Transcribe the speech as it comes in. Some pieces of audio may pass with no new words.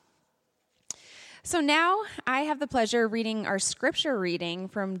So now I have the pleasure of reading our scripture reading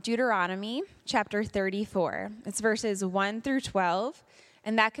from Deuteronomy chapter 34. It's verses 1 through 12,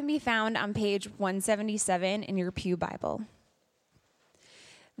 and that can be found on page 177 in your Pew Bible.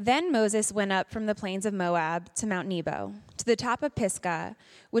 Then Moses went up from the plains of Moab to Mount Nebo, to the top of Pisgah,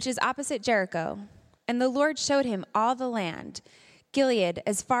 which is opposite Jericho. And the Lord showed him all the land, Gilead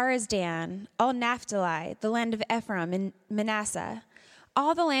as far as Dan, all Naphtali, the land of Ephraim and Manasseh,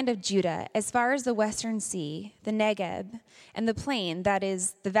 all the land of Judah, as far as the western sea, the Negeb, and the plain, that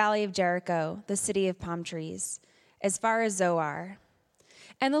is, the valley of Jericho, the city of palm trees, as far as Zoar.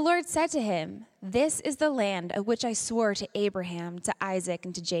 And the Lord said to him, "This is the land of which I swore to Abraham, to Isaac,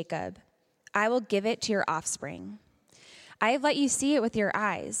 and to Jacob. I will give it to your offspring. I have let you see it with your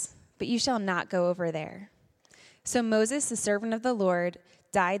eyes, but you shall not go over there." So Moses, the servant of the Lord,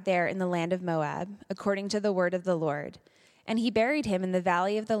 died there in the land of Moab, according to the word of the Lord. And he buried him in the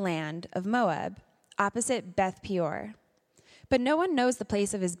valley of the land of Moab, opposite Beth Peor. But no one knows the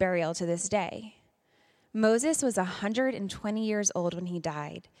place of his burial to this day. Moses was 120 years old when he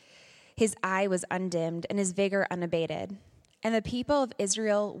died. His eye was undimmed and his vigor unabated. And the people of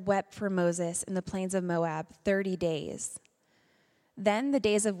Israel wept for Moses in the plains of Moab 30 days. Then the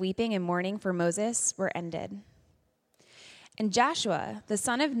days of weeping and mourning for Moses were ended. And Joshua, the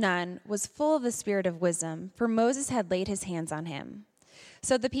son of Nun, was full of the spirit of wisdom, for Moses had laid his hands on him.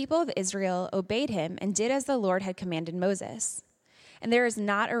 So the people of Israel obeyed him and did as the Lord had commanded Moses. And there has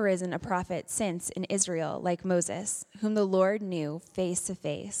not arisen a prophet since in Israel like Moses, whom the Lord knew face to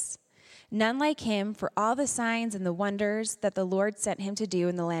face. None like him for all the signs and the wonders that the Lord sent him to do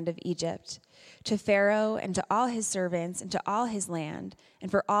in the land of Egypt, to Pharaoh and to all his servants and to all his land, and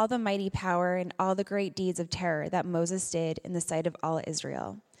for all the mighty power and all the great deeds of terror that Moses did in the sight of all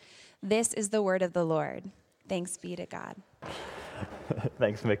Israel. This is the word of the Lord. Thanks be to God.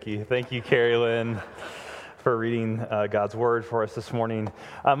 Thanks, Mickey. Thank you, Carrie Lynn, for reading God's word for us this morning.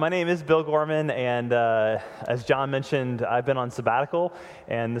 My name is Bill Gorman, and as John mentioned, I've been on sabbatical,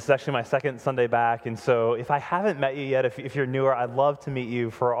 and this is actually my second Sunday back. And so if I haven't met you yet, if you're newer, I'd love to meet you.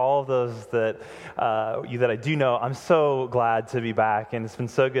 For all of those that I do know, I'm so glad to be back, and it's been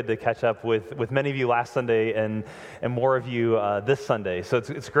so good to catch up with many of you last Sunday and more of you this Sunday. So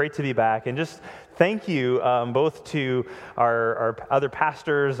it's great to be back, and just thank you both to our other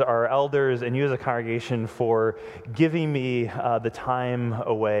pastors, our elders, and you as a congregation for giving me the time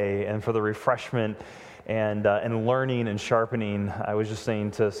away and for the refreshment and learning and sharpening. I was just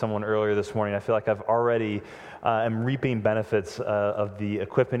saying to someone earlier this morning, I feel like I've already am reaping benefits of the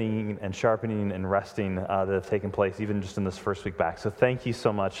equipping and sharpening and resting that have taken place even just in this first week back. So thank you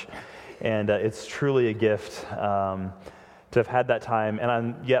so much, and it's truly a gift to have had that time, and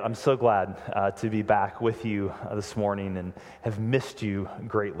I'm so glad to be back with you this morning and have missed you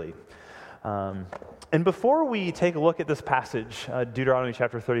greatly. And before we take a look at this passage, Deuteronomy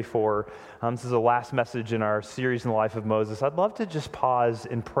chapter 34, this is the last message in our series in the life of Moses, I'd love to just pause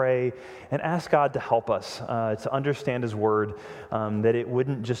and pray and ask God to help us to understand his word, that it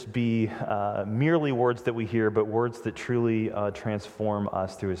wouldn't just be merely words that we hear, but words that truly transform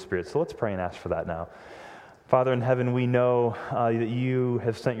us through his Spirit. So let's pray and ask for that now. Father in heaven, we know that you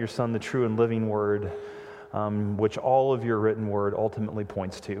have sent your Son, the true and living word, which all of your written word ultimately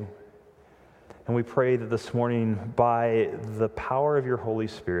points to. And we pray that this morning, by the power of your Holy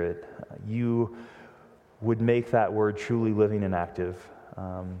Spirit, you would make that word truly living and active,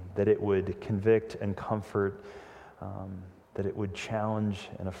 that it would convict and comfort, that it would challenge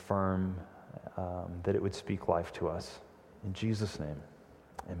and affirm, that it would speak life to us. In Jesus' name,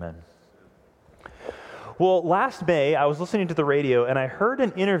 amen. Well, last May, I was listening to the radio, and I heard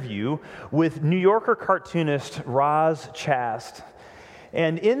an interview with New Yorker cartoonist Roz Chast.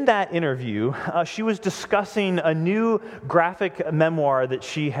 And in that interview, she was discussing a new graphic memoir that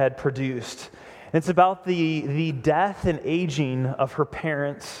she had produced. It's about the death and aging of her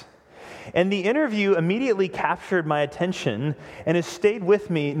parents. And the interview immediately captured my attention and has stayed with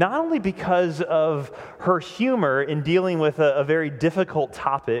me, not only because of her humor in dealing with a very difficult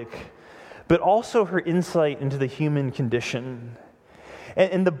topic, but also her insight into the human condition.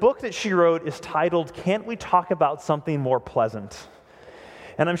 And the book that she wrote is titled, "Can't We Talk About Something More Pleasant?"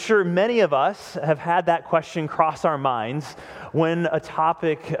 And I'm sure many of us have had that question cross our minds when the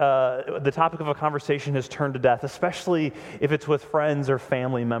topic of a conversation has turned to death, especially if it's with friends or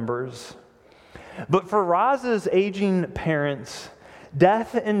family members. But for Roz's aging parents,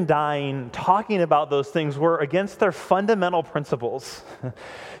 death and dying, talking about those things were against their fundamental principles.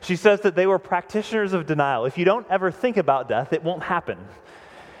 She says that they were practitioners of denial. If you don't ever think about death, it won't happen.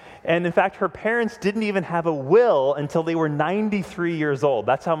 And in fact, her parents didn't even have a will until they were 93 years old.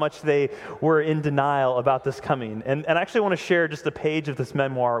 That's how much they were in denial about this coming. And I actually want to share just a page of this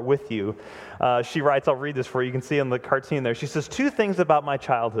memoir with you. She writes, I'll read this for you. You can see on the cartoon there. She says, 2 things about my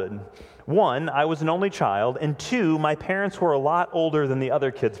childhood. 1, I was an only child. And 2, my parents were a lot older than the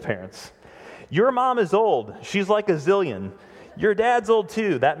other kids' parents. Your mom is old. She's like a zillion. Your dad's old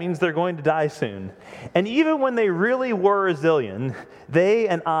too. That means they're going to die soon. And even when they really were a zillion, they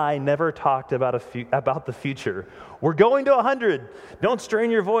and I never talked about the future. We're going to 100. Don't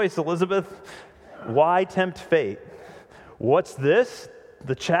strain your voice, Elizabeth. Why tempt fate? What's this?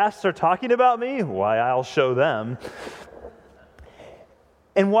 The Chasts are talking about me? Why, I'll show them.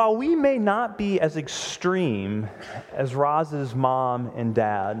 And while we may not be as extreme as Roz's mom and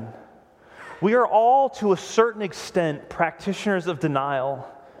dad, we are all, to a certain extent, practitioners of denial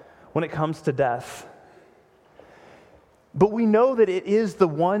when it comes to death. But we know that it is the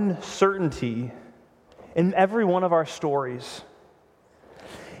one certainty in every one of our stories.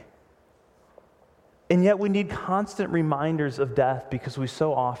 And yet we need constant reminders of death because we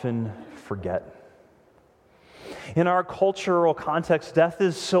so often forget. In our cultural context, death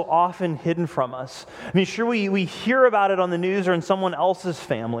is so often hidden from us. I mean, sure, we hear about it on the news or in someone else's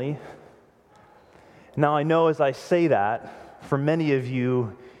family. Now, I know as I say that, for many of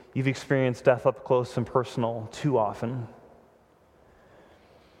you, you've experienced death up close and personal too often.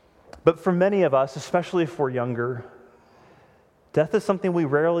 But for many of us, especially if we're younger, death is something we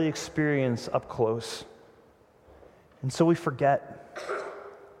rarely experience up close. And so we forget.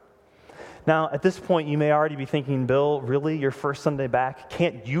 Now, at this point, you may already be thinking, Bill, really, your first Sunday back?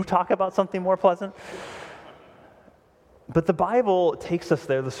 Can't you talk about something more pleasant? But the Bible takes us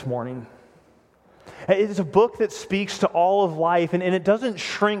there this morning. It's a book that speaks to all of life, and it doesn't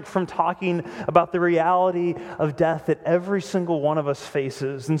shrink from talking about the reality of death that every single one of us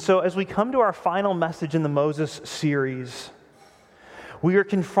faces. And so as we come to our final message in the Moses series, we are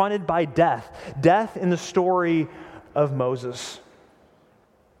confronted by death in the story of Moses.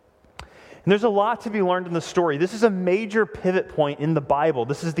 And there's a lot to be learned in the story. This is a major pivot point in the Bible.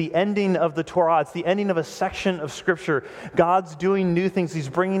 This is the ending of the Torah. It's the ending of a section of Scripture. God's doing new things. He's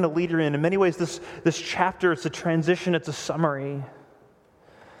bringing a leader in. In many ways, this chapter, it's a transition, it's a summary.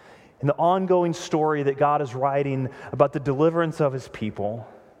 And the ongoing story that God is writing about the deliverance of his people.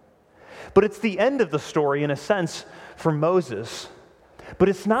 But it's the end of the story, in a sense, for Moses. But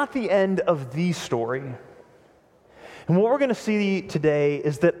it's not the end of the story. And what we're going to see today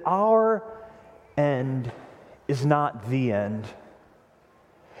is that our end is not the end.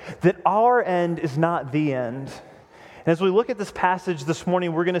 That our end is not the end. And as we look at this passage this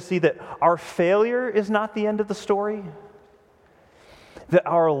morning, we're going to see that our failure is not the end of the story. That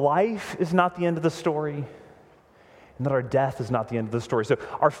our life is not the end of the story. And that our death is not the end of the story. So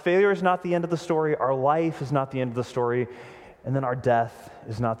our failure is not the end of the story. Our life is not the end of the story. And then our death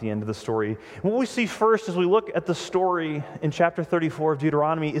is not the end of the story. And what we see first as we look at the story in chapter 34 of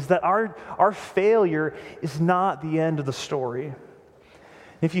Deuteronomy is that our failure is not the end of the story.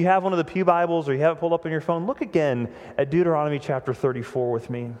 If you have one of the Pew Bibles or you have it pulled up on your phone, look again at Deuteronomy chapter 34 with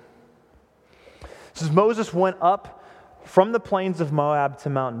me. It says, Moses went up from the plains of Moab to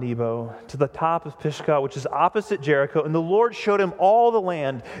Mount Nebo, to the top of Pisgah, which is opposite Jericho, and the Lord showed him all the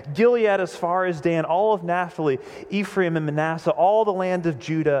land, Gilead as far as Dan, all of Naphtali, Ephraim and Manasseh, all the land of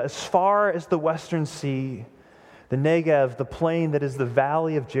Judah, as far as the western sea, the Negev, the plain that is the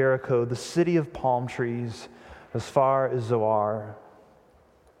valley of Jericho, the city of palm trees, as far as Zoar.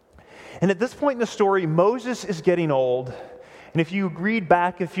 And at this point in the story, Moses is getting old. And if you read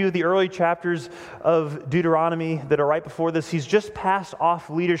back a few of the early chapters of Deuteronomy that are right before this, he's just passed off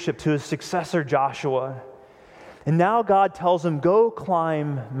leadership to his successor, Joshua. And now God tells him, go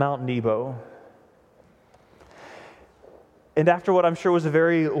climb Mount Nebo. And after what I'm sure was a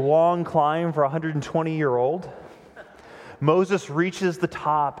very long climb for a 120-year-old, Moses reaches the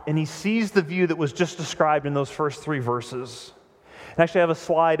top and he sees the view that was just described in those first 3 verses. And actually, I have a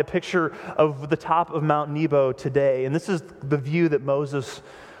slide, a picture of the top of Mount Nebo today. And this is the view that Moses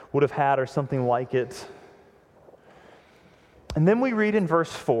would have had or something like it. And then we read in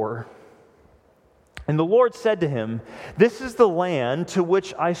verse 4, and the Lord said to him, this is the land to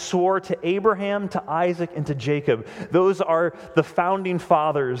which I swore to Abraham, to Isaac, and to Jacob. Those are the founding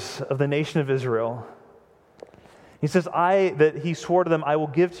fathers of the nation of Israel. He says, that he swore to them, I will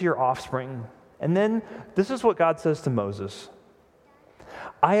give to your offspring. And then this is what God says to Moses.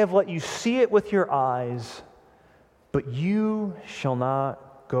 I have let you see it with your eyes, but you shall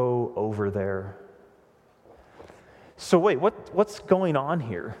not go over there. So wait, what's going on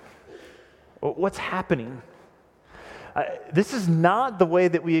here? What's happening? This is not the way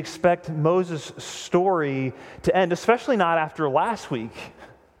that we expect Moses' story to end, especially not after last week.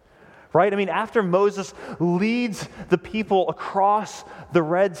 Right? I mean, after Moses leads the people across the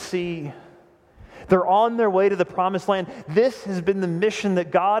Red Sea, they're on their way to the Promised Land. This has been the mission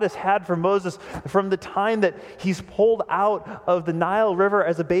that God has had for Moses from the time that he's pulled out of the Nile River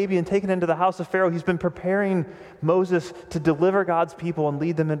as a baby and taken into the house of Pharaoh. He's been preparing Moses to deliver God's people and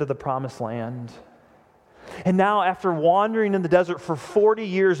lead them into the Promised Land. And now, after wandering in the desert for 40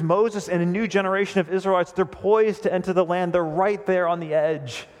 years, Moses and a new generation of Israelites, they're poised to enter the land. They're right there on the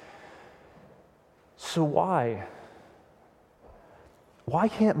edge. So why? Why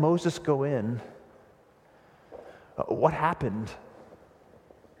can't Moses go in? What happened?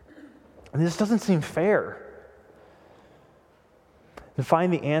 And this doesn't seem fair. To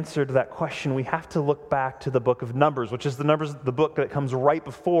find the answer to that question, we have to look back to the book of Numbers, which is the book that comes right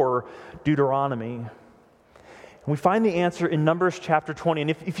before Deuteronomy. And we find the answer in Numbers chapter 20. And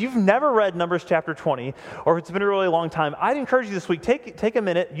if you've never read Numbers chapter 20, or if it's been a really long time, I'd encourage you this week, take a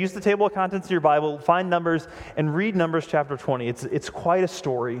minute, use the table of contents of your Bible, find Numbers, and read Numbers chapter 20. It's quite a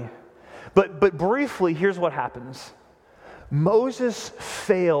story. But briefly, here's what happens. Moses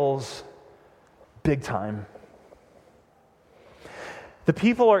fails big time. The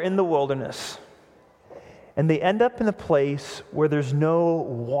people are in the wilderness, and they end up in a place where there's no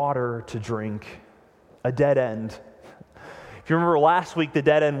water to drink. A dead end. If you remember last week, the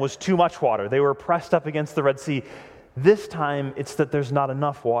dead end was too much water. They were pressed up against the Red Sea. This time, it's that there's not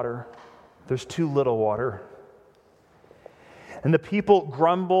enough water. There's too little water. And the people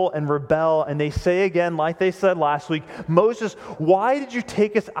grumble and rebel, and they say again, like they said last week, Moses, why did you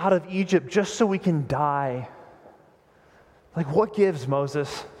take us out of Egypt just so we can die? Like, what gives,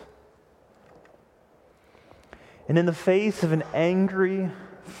 Moses? And in the face of an angry,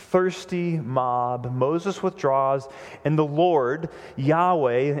 thirsty mob, Moses withdraws, and the Lord,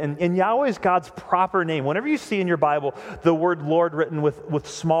 Yahweh, and Yahweh is God's proper name. Whenever you see in your Bible the word Lord written with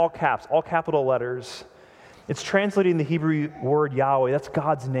small caps, all capital letters, it's translating the Hebrew word Yahweh. That's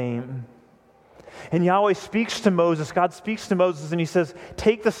God's name. And Yahweh speaks to Moses. God speaks to Moses, and he says,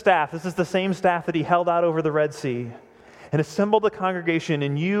 take the staff. This is the same staff that he held out over the Red Sea. And assemble the congregation,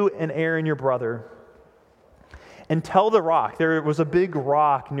 and you and Aaron, your brother. And tell the rock, there was a big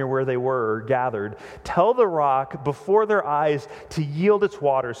rock near where they were gathered. Tell the rock before their eyes to yield its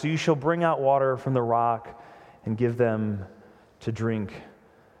water. So you shall bring out water from the rock and give them to drink,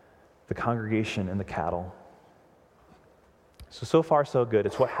 the congregation and the cattle. So far, so good.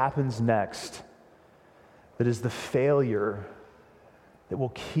 It's what happens next that is the failure that will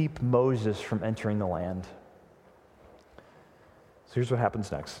keep Moses from entering the land. So here's what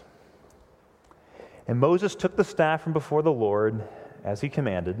happens next. And Moses took the staff from before the Lord, as he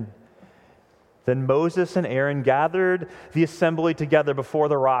commanded. Then Moses and Aaron gathered the assembly together before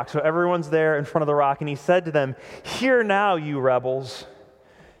the rock. So everyone's there in front of the rock, and he said to them, hear now, you rebels,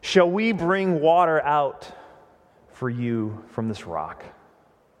 shall we bring water out for you from this rock?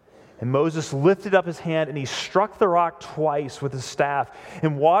 And Moses lifted up his hand, and he struck the rock twice with his staff,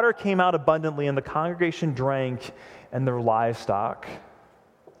 and water came out abundantly, and the congregation drank, and their livestock.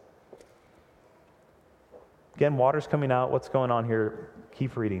 Again, water's coming out. What's going on here?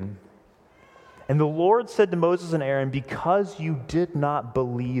 Keep reading. And the Lord said to Moses and Aaron, because you did not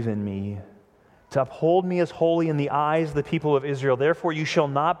believe in me, to uphold me as holy in the eyes of the people of Israel, therefore you shall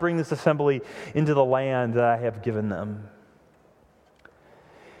not bring this assembly into the land that I have given them.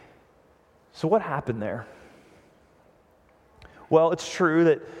 So what happened there? Well, it's true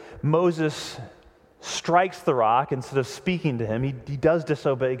that Moses strikes the rock instead of speaking to him. He does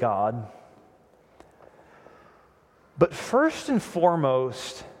disobey God. But first and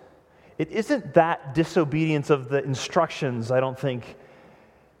foremost, it isn't that disobedience of the instructions, I don't think,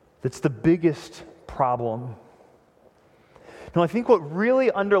 that's the biggest problem. No, I think what really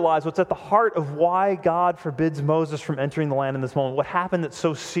underlies what's at the heart of why God forbids Moses from entering the land in this moment, what happened that's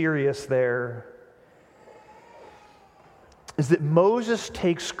so serious there, is that Moses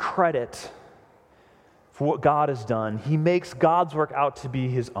takes credit for what God has done. He makes God's work out to be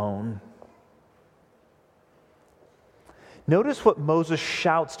his own. Notice what Moses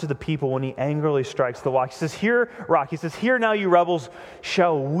shouts to the people when he angrily strikes the rock. He says, "Here, rock." He says, "Here now, you rebels,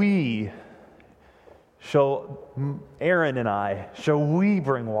 shall Aaron and I, shall we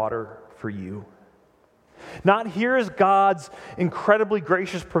bring water for you?" Not here is God's incredibly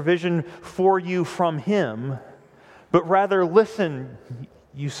gracious provision for you from him, but rather, listen,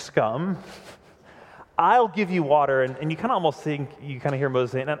 you scum, I'll give you water. And you kind of almost think, you kind of hear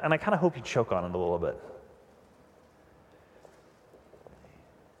Moses saying, and I kind of hope you choke on it a little bit.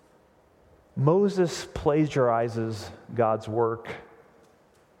 Moses plagiarizes God's work.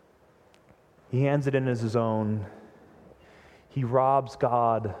 He hands it in as his own. He robs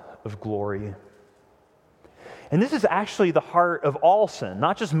God of glory. And this is actually the heart of all sin,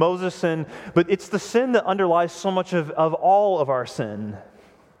 not just Moses' sin, but it's the sin that underlies so much of all of our sin.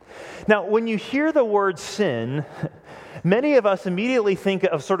 Now, when you hear the word sin, many of us immediately think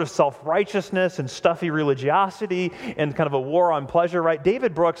of sort of self-righteousness and stuffy religiosity and kind of a war on pleasure, right?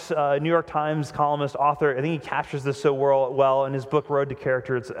 David Brooks, New York Times columnist, author, I think he captures this so well in his book, Road to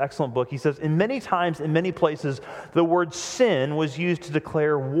Character. It's an excellent book. He says, in many times, in many places, the word sin was used to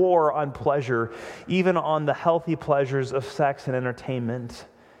declare war on pleasure, even on the healthy pleasures of sex and entertainment.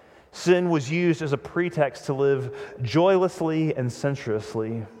 Sin was used as a pretext to live joylessly and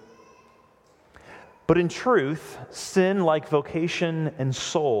sensuously. But in truth, sin, like vocation and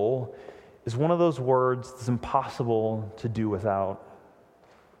soul, is one of those words that's impossible to do without.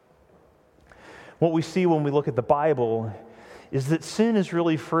 What we see when we look at the Bible is that sin is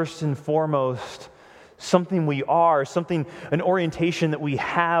really first and foremost something we are, an orientation that we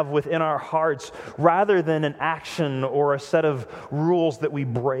have within our hearts, rather than an action or a set of rules that we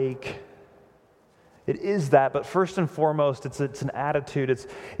break. It is that, but first and foremost, it's an attitude. It's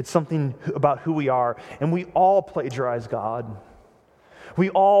something about who we are. And we all plagiarize God. We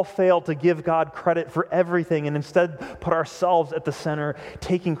all fail to give God credit for everything and instead put ourselves at the center,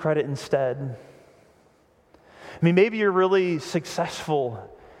 taking credit instead. I mean, maybe you're really successful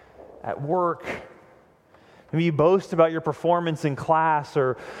at work. Maybe you boast about your performance in class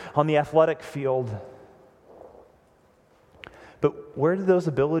or on the athletic field. But where did those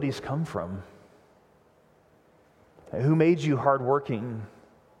abilities come from? Who made you hardworking?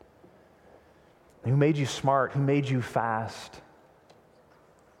 Who made you smart? Who made you fast?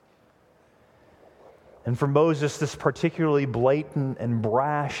 And for Moses, this particularly blatant and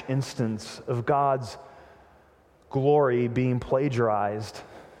brash instance of God's glory being plagiarized,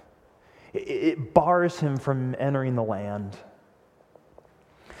 it bars him from entering the land.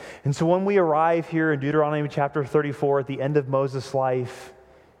 And so when we arrive here in Deuteronomy chapter 34 at the end of Moses' life,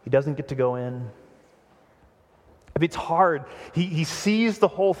 he doesn't get to go in. It's hard. He sees the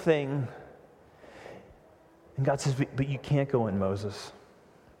whole thing. And God says, but you can't go in, Moses.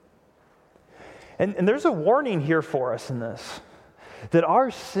 And there's a warning here for us in this, that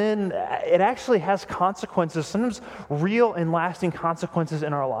our sin, it actually has consequences, sometimes real and lasting consequences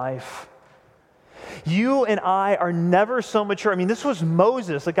in our life. You and I are never so mature. I mean, this was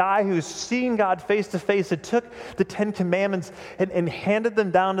Moses, a guy who's seen God face to face, that took the Ten Commandments and handed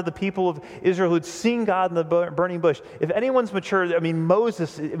them down to the people of Israel who'd seen God in the burning bush. If anyone's mature, I mean,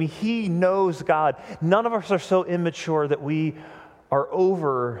 Moses, he knows God. None of us are so immature that we are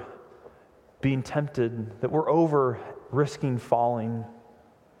over being tempted, that we're over risking falling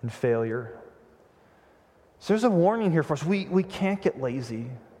and failure. So there's a warning here for us. We can't get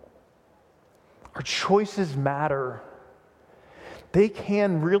lazy. Our choices matter. They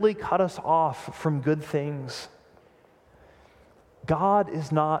can really cut us off from good things. God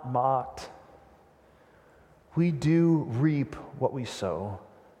is not mocked. We do reap what we sow.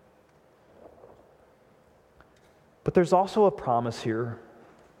 But there's also a promise here.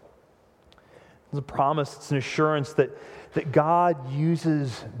 There's a promise, it's an assurance that God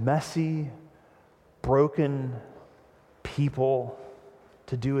uses messy, broken people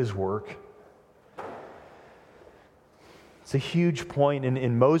to do his work. It's a huge point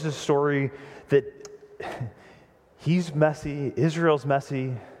in Moses' story that he's messy, Israel's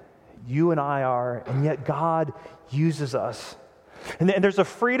messy, you and I are, and yet God uses us. And there's a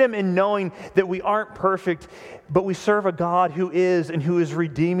freedom in knowing that we aren't perfect, but we serve a God who is and who is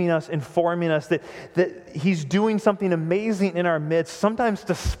redeeming us and forming us, that he's doing something amazing in our midst, sometimes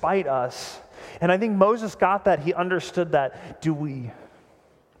despite us. And I think Moses got that. He understood that. Do we? You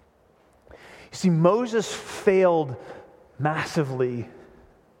see, Moses failed massively,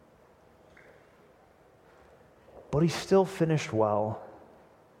 but he still finished well.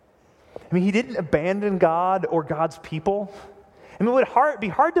 I mean, he didn't abandon God or God's people. I mean, it would be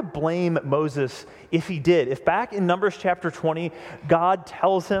hard to blame Moses if he did. If back in Numbers chapter 20, God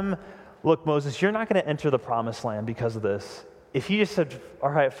tells him, look, Moses, you're not going to enter the promised land because of this. If he just said, all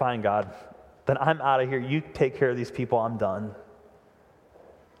right, fine, God, then I'm out of here. You take care of these people. I'm done.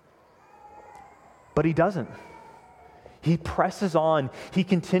 But he doesn't. He presses on. He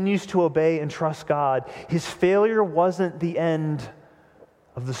continues to obey and trust God. His failure wasn't the end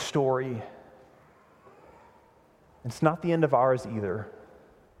of the story. It's not the end of ours either.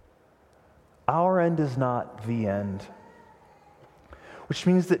 Our end is not the end. Which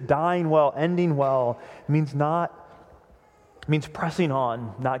means that dying well, ending well, means pressing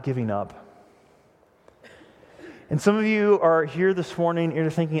on, not giving up. And some of you are here this morning and you're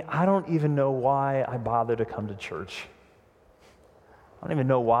thinking, I don't even know why I bothered to come to church. I don't even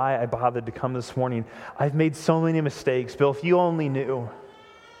know why I bothered to come this morning. I've made so many mistakes. Bill, if you only knew.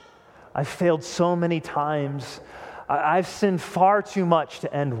 I've failed so many times. I've sinned far too much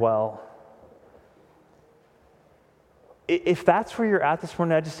to end well. If that's where you're at this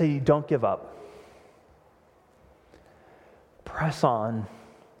morning, I just say don't give up. Press on,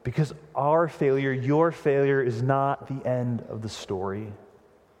 because our failure, your failure, is not the end of the story.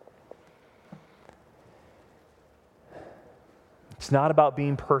 It's not about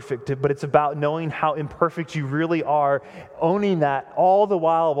being perfect, but it's about knowing how imperfect you really are, owning that all the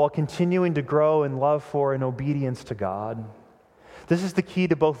while continuing to grow in love for and obedience to God. This is the key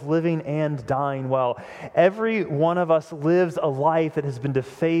to both living and dying well. Every one of us lives a life that has been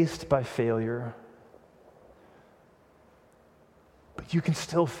defaced by failure. But you can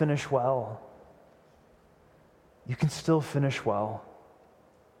still finish well. You can still finish well.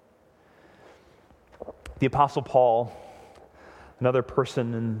 The Apostle Paul, another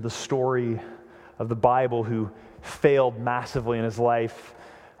person in the story of the Bible who failed massively in his life.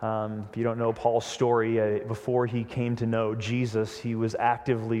 If you don't know Paul's story, before he came to know Jesus, he was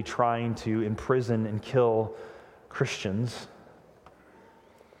actively trying to imprison and kill Christians.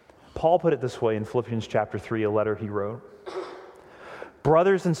 Paul put it this way in Philippians chapter 3, a letter he wrote.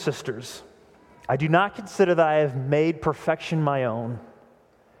 Brothers and sisters, I do not consider that I have made perfection my own,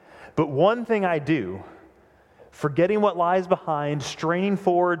 but one thing I do, forgetting what lies behind, straining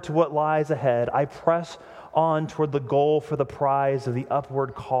forward to what lies ahead, I press on toward the goal for the prize of the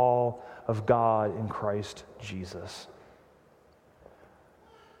upward call of God in Christ Jesus.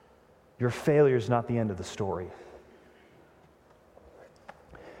 Your failure is not the end of the story.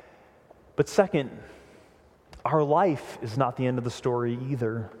 But second, our life is not the end of the story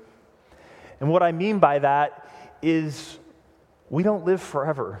either. And what I mean by that is we don't live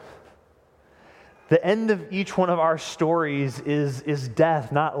forever. The end of each one of our stories is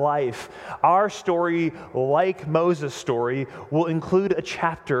death, not life. Our story, like Moses' story, will include a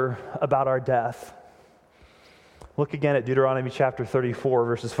chapter about our death. Look again at Deuteronomy chapter 34,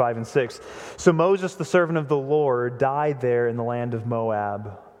 verses 5 and 6. So Moses, the servant of the Lord, died there in the land of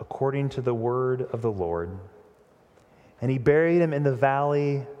Moab, according to the word of the Lord. And he buried him in the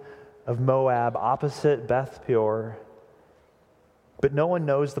valley of Moab, opposite Beth Peor. But no one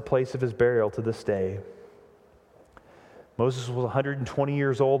knows the place of his burial to this day. Moses was 120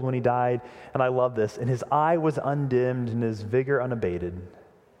 years old when he died, and I love this. And his eye was undimmed and his vigor unabated. And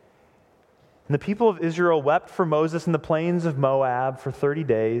the people of Israel wept for Moses in the plains of Moab for 30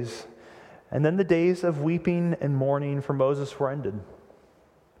 days. And then the days of weeping and mourning for Moses were ended.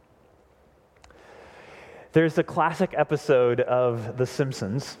 There's a classic episode of The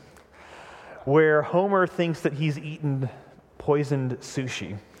Simpsons where Homer thinks that he's eaten poisoned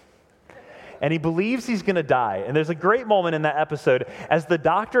sushi. And he believes he's going to die. And there's a great moment in that episode as the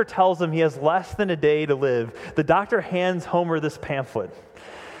doctor tells him he has less than a day to live. The doctor hands Homer this pamphlet.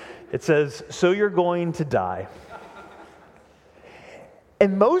 It says, "So you're going to die."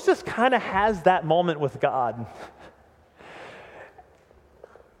 And Moses kind of has that moment with God.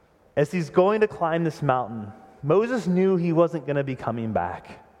 As he's going to climb this mountain, Moses knew he wasn't going to be coming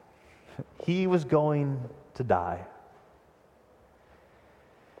back. He was going to die.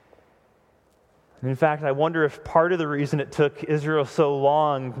 And in fact, I wonder if part of the reason it took Israel so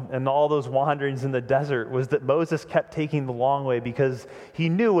long and all those wanderings in the desert was that Moses kept taking the long way because he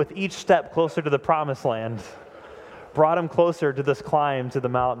knew with each step closer to the promised land brought him closer to this climb to the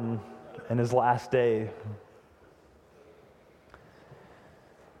mountain and his last day.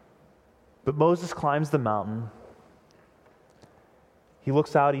 But Moses climbs the mountain. He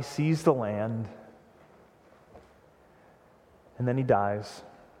looks out, he sees the land, and then he dies.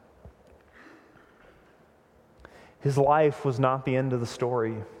 His life was not the end of the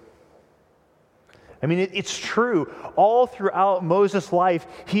story. I mean, it's true. All throughout Moses' life,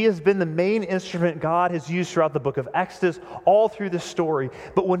 he has been the main instrument God has used throughout the book of Exodus, all through this story.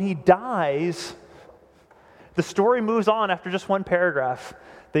 But when he dies, the story moves on after just one paragraph.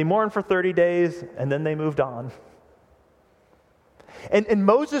 They mourned for 30 days, and then they moved on. And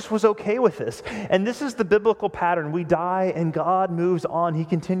Moses was okay with this. And this is the biblical pattern. We die and God moves on. He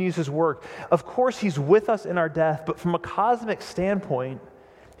continues his work. Of course, he's with us in our death, but from a cosmic standpoint,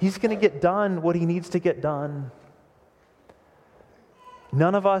 he's going to get done what he needs to get done.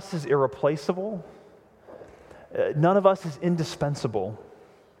 None of us is irreplaceable. None of us is indispensable.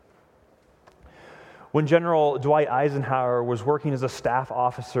 When General Dwight Eisenhower was working as a staff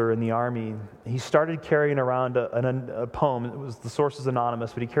officer in the Army, he started carrying around a poem. The source is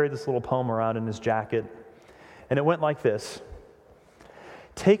anonymous, but he carried this little poem around in his jacket. And it went like this.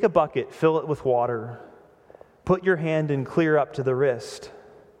 Take a bucket, fill it with water. Put your hand in clear up to the wrist.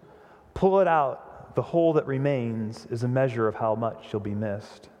 Pull it out. The hole that remains is a measure of how much you'll be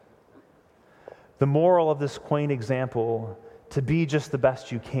missed. The moral of this quaint example, to be just the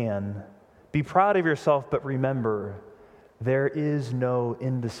best you can. Be proud of yourself, but remember, there is no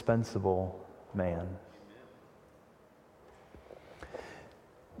indispensable man.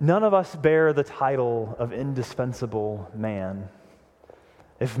 None of us bear the title of indispensable man.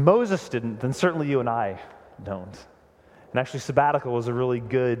 If Moses didn't, then certainly you and I don't. And actually, sabbatical was a really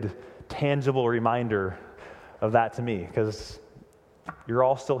good, tangible reminder of that to me, because you're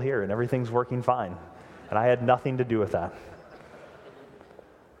all still here and everything's working fine. And I had nothing to do with that.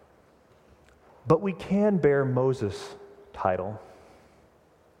 But we can bear Moses' title.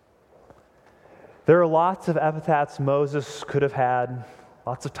 There are lots of epithets Moses could have had,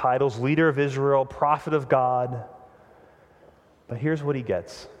 lots of titles: leader of Israel, prophet of God. But here's what he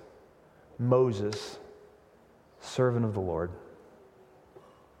gets: Moses, servant of the Lord.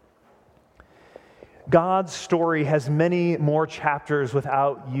 God's story has many more chapters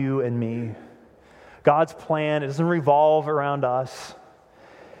without you and me. God's plan, it doesn't revolve around us.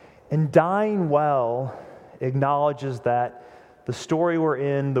 And dying well acknowledges that the story we're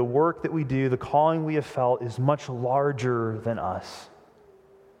in, the work that we do, the calling we have felt is much larger than us.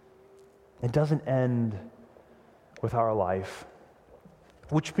 It doesn't end with our life.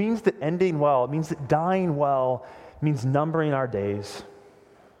 Which means that ending well, it means that dying well means numbering our days.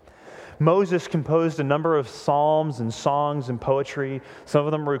 Moses composed a number of psalms and songs and poetry. Some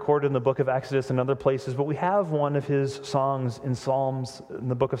of them are recorded in the book of Exodus and other places, but we have one of his songs in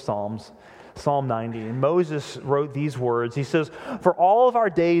the book of Psalms, Psalm 90. And Moses wrote these words. He says, "For all of our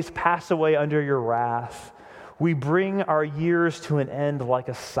days pass away under your wrath. We bring our years to an end like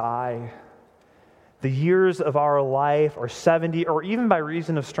a sigh. The years of our life are 70, or even by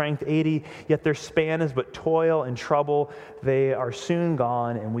reason of strength 80, yet their span is but toil and trouble. They are soon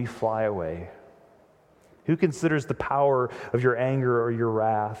gone, and we fly away. Who considers the power of your anger or your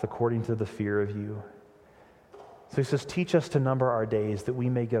wrath according to the fear of you?" So he says, teach us to number our days that we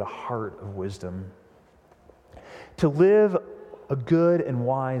may get a heart of wisdom. To live a good and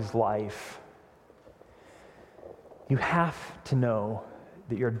wise life, you have to know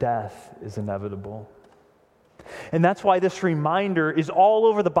that your death is inevitable. And that's why this reminder is all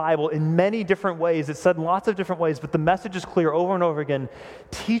over the Bible in many different ways. It's said in lots of different ways, but the message is clear over and over again.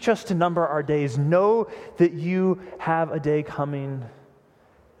 Teach us to number our days. Know that you have a day coming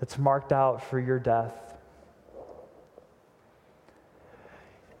that's marked out for your death.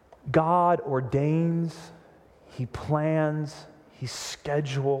 God ordains, He plans, He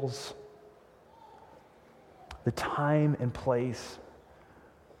schedules the time and place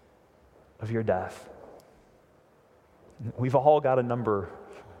of your death. We've all got a number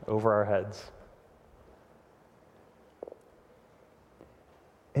over our heads.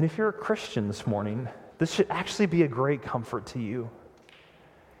 And if you're a Christian this morning, this should actually be a great comfort to you.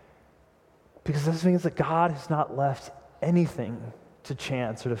 Because this means that God has not left anything to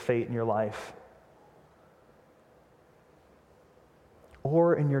chance or to fate in your life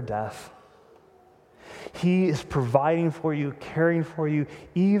or in your death. He is providing for you, caring for you,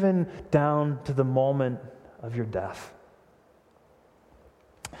 even down to the moment of your death.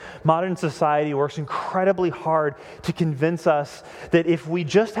 Modern society works incredibly hard to convince us that if we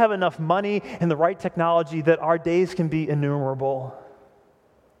just have enough money and the right technology, that our days can be innumerable.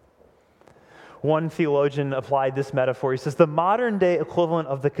 One theologian applied this metaphor. He says, the modern day equivalent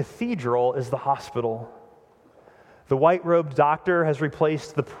of the cathedral is the hospital. The white-robed doctor has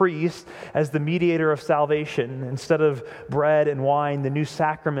replaced the priest as the mediator of salvation. Instead of bread and wine, the new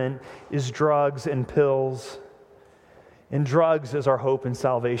sacrament is drugs and pills. And drugs is our hope and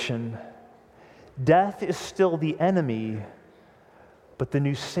salvation. Death is still the enemy, but the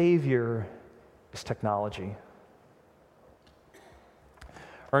new Savior is technology.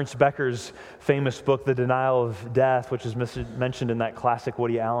 Ernst Becker's famous book, The Denial of Death, which is mentioned in that classic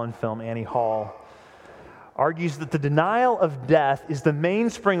Woody Allen film, Annie Hall, argues that the denial of death is the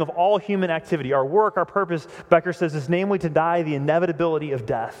mainspring of all human activity. Our work, our purpose, Becker says, is namely to deny the inevitability of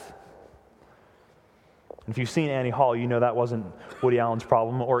death. If you've seen Annie Hall, you know that wasn't Woody Allen's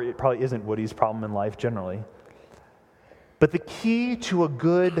problem, or it probably isn't Woody's problem in life generally. But the key to a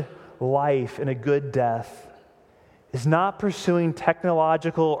good life and a good death is not pursuing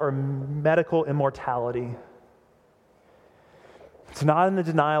technological or medical immortality. It's not in the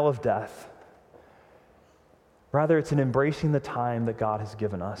denial of death. Rather, it's in embracing the time that God has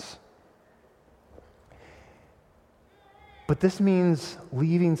given us. But this means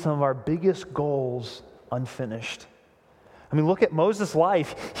leaving some of our biggest goals unfinished. I mean, look at Moses'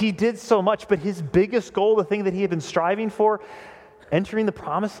 life. He did so much, but his biggest goal, the thing that he had been striving for, entering the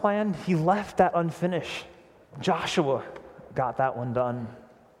promised land, he left that unfinished. Joshua got that one done.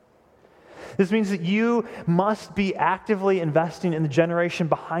 This means that you must be actively investing in the generation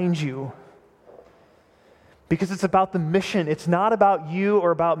behind you, because it's about the mission. It's not about you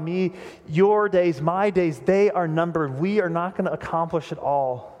or about me. Your days, my days, they are numbered. We are not going to accomplish it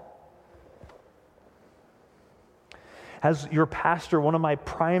all. As your pastor, one of my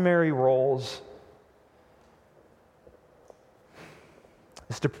primary roles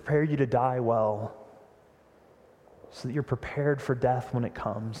is to prepare you to die well, so that you're prepared for death when it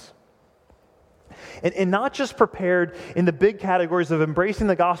comes. And not just prepared in the big categories of embracing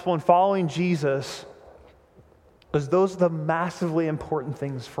the gospel and following Jesus, because those are the massively important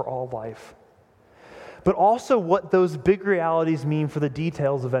things for all life, but also what those big realities mean for the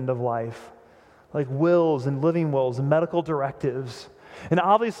details of end of life, like wills and living wills and medical directives. And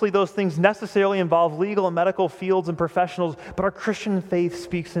obviously those things necessarily involve legal and medical fields and professionals, but our Christian faith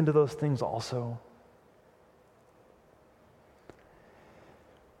speaks into those things also.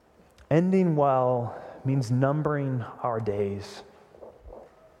 Ending well means numbering our days,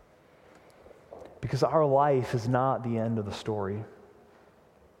 because our life is not the end of the story.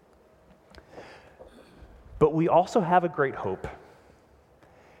 But we also have a great hope.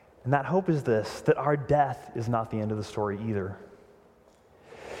 And that hope is this, that our death is not the end of the story either.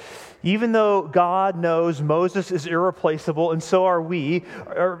 Even though God knows Moses is irreplaceable, and so are we,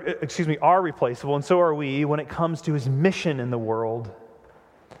 are replaceable, and so are we when it comes to his mission in the world,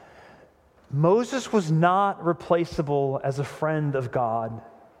 Moses was not replaceable as a friend of God.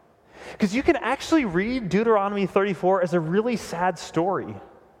 Because you can actually read Deuteronomy 34 as a really sad story.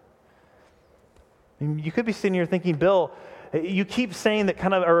 I mean, you could be sitting here thinking, Bill, you keep saying that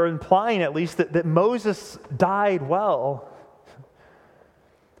kind of, or implying at least, that Moses died well.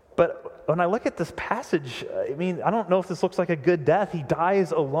 But when I look at this passage, I mean, I don't know if this looks like a good death. He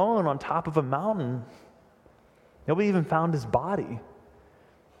dies alone on top of a mountain. Nobody even found his body.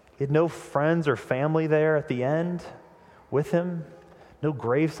 He had no friends or family there at the end with him. No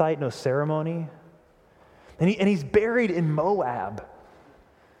gravesite, no ceremony. And he's buried in Moab.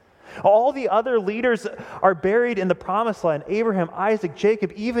 All the other leaders are buried in the promised land. Abraham, Isaac,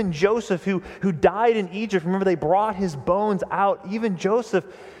 Jacob, even Joseph, who died in Egypt. Remember, they brought his bones out. Even Joseph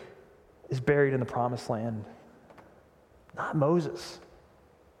is buried in the promised land. Not Moses.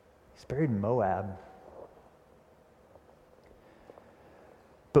 He's buried in Moab.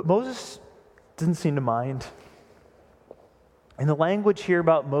 But Moses didn't seem to mind. And the language here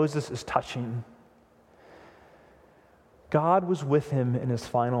about Moses is touching. God was with him in his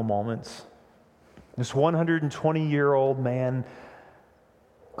final moments. This 120-year-old man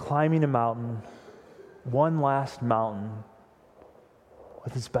climbing a mountain, one last mountain,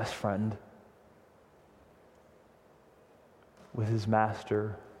 with his best friend, with his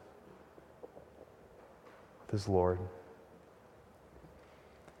master, with his Lord.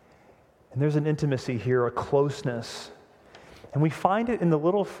 And there's an intimacy here, a closeness. And we find it in the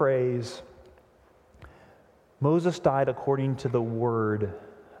little phrase, Moses died according to the word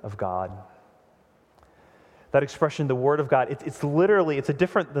of God. That expression, the word of God, it's literally, it's a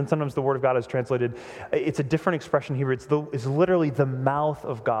different than sometimes the word of God is translated. It's a different expression here. It's literally the mouth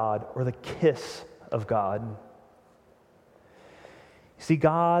of God, or the kiss of God. You see,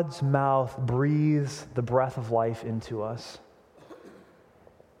 God's mouth breathes the breath of life into us,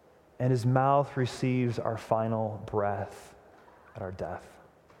 and his mouth receives our final breath at our death.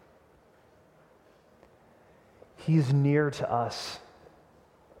 He's near to us,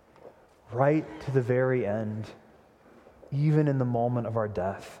 right to the very end, even in the moment of our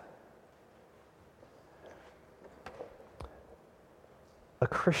death. A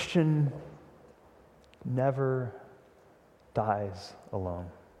Christian never dies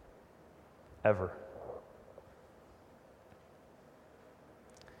alone, ever.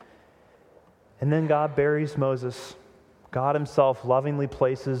 And then God buries Moses. God himself lovingly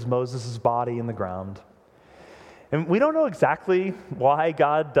places Moses' body in the ground. And we don't know exactly why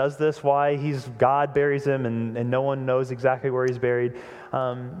God does this, why God buries him and no one knows exactly where he's buried.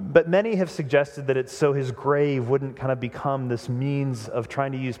 But many have suggested that it's so his grave wouldn't kind of become this means of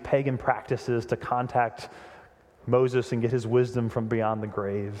trying to use pagan practices to contact Moses and get his wisdom from beyond the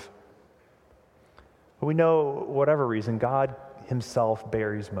grave. But we know, whatever reason, God himself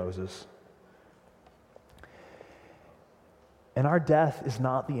buries Moses. And our death is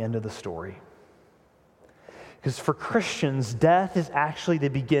not the end of the story. Because for Christians, death is actually the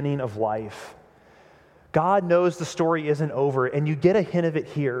beginning of life. God knows the story isn't over, and you get a hint of it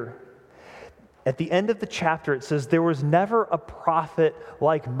here. At the end of the chapter, it says, there was never a prophet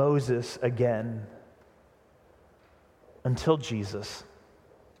like Moses again until Jesus.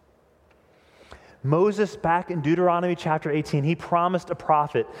 Moses, back in Deuteronomy chapter 18, he promised a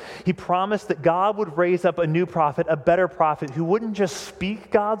prophet. He promised that God would raise up a new prophet, a better prophet, who wouldn't just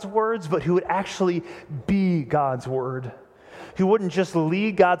speak God's words, but who would actually be God's word. Who wouldn't just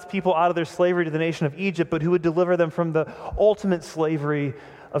lead God's people out of their slavery to the nation of Egypt, but who would deliver them from the ultimate slavery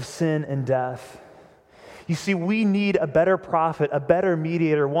of sin and death. You see, we need a better prophet, a better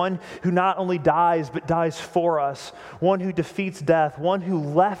mediator, one who not only dies, but dies for us, one who defeats death, one who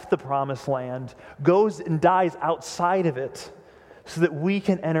left the promised land, goes and dies outside of it, so that we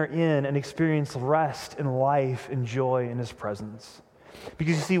can enter in and experience rest and life and joy in his presence.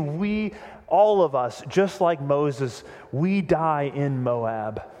 Because you see, all of us, just like Moses, we die in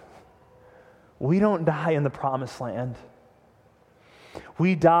Moab. We don't die in the promised land.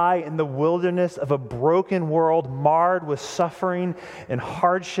 We die in the wilderness of a broken world marred with suffering and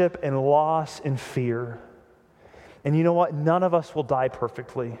hardship and loss and fear. And you know what? None of us will die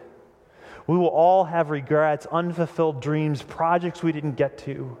perfectly. We will all have regrets, unfulfilled dreams, projects we didn't get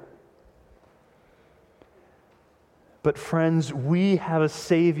to. But friends, we have a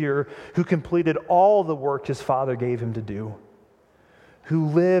Savior who completed all the work his Father gave him to do, who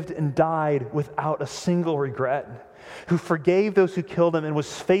lived and died without a single regret, who forgave those who killed him and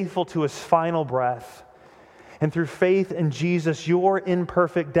was faithful to his final breath. And through faith in Jesus, your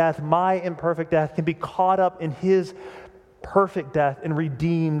imperfect death, my imperfect death, can be caught up in his perfect death and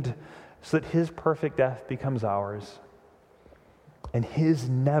redeemed so that his perfect death becomes ours and his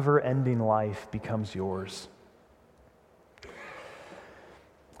never-ending life becomes yours.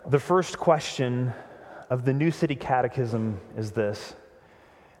 The first question of the New City Catechism is this,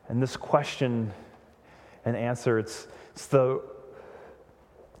 and this question and answer, it's the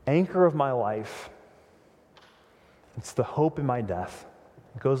anchor of my life. It's the hope in my death.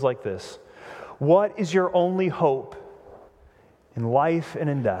 It goes like this. What is your only hope in life and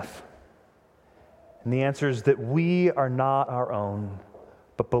in death? And the answer is that we are not our own,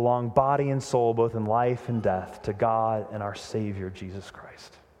 but belong body and soul, both in life and death, to God and our Savior, Jesus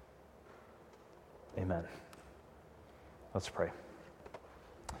Christ. Amen. Let's pray.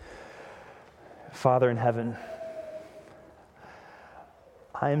 Father in heaven,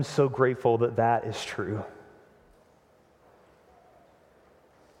 I am so grateful that that is true.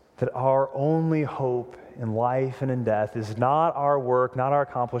 That our only hope in life and in death is not our work, not our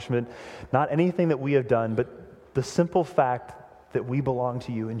accomplishment, not anything that we have done, but the simple fact that we belong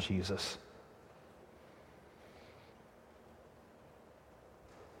to you in Jesus.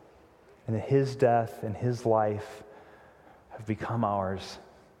 And that his death and his life have become ours,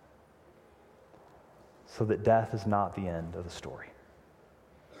 so that death is not the end of the story.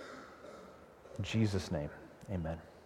 In Jesus' name, amen.